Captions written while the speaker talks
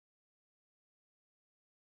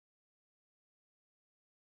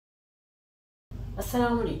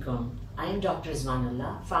Assalamu alaikum. I am Dr. Rizwan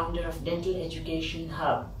Ullah, founder of Dental Education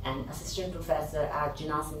Hub and assistant professor at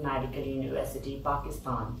Jinnah Sindh Medical University,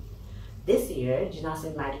 Pakistan. This year, Jinnah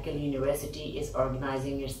Sindh Medical University is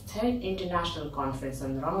organizing its third international conference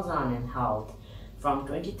on Ramadan and Health from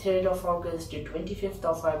 23rd of August to 25th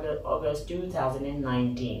of August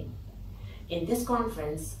 2019. In this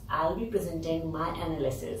conference, I'll be presenting my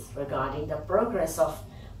analysis regarding the progress of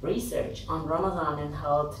research on Ramadan and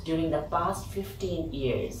health during the past 15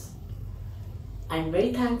 years. I'm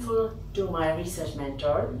very thankful to my research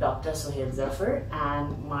mentor, Dr. Sohail Zafar,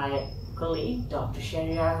 and my colleague, Dr.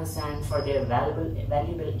 Shehriar Husain, for their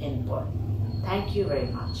valuable input. Thank you very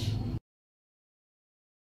much.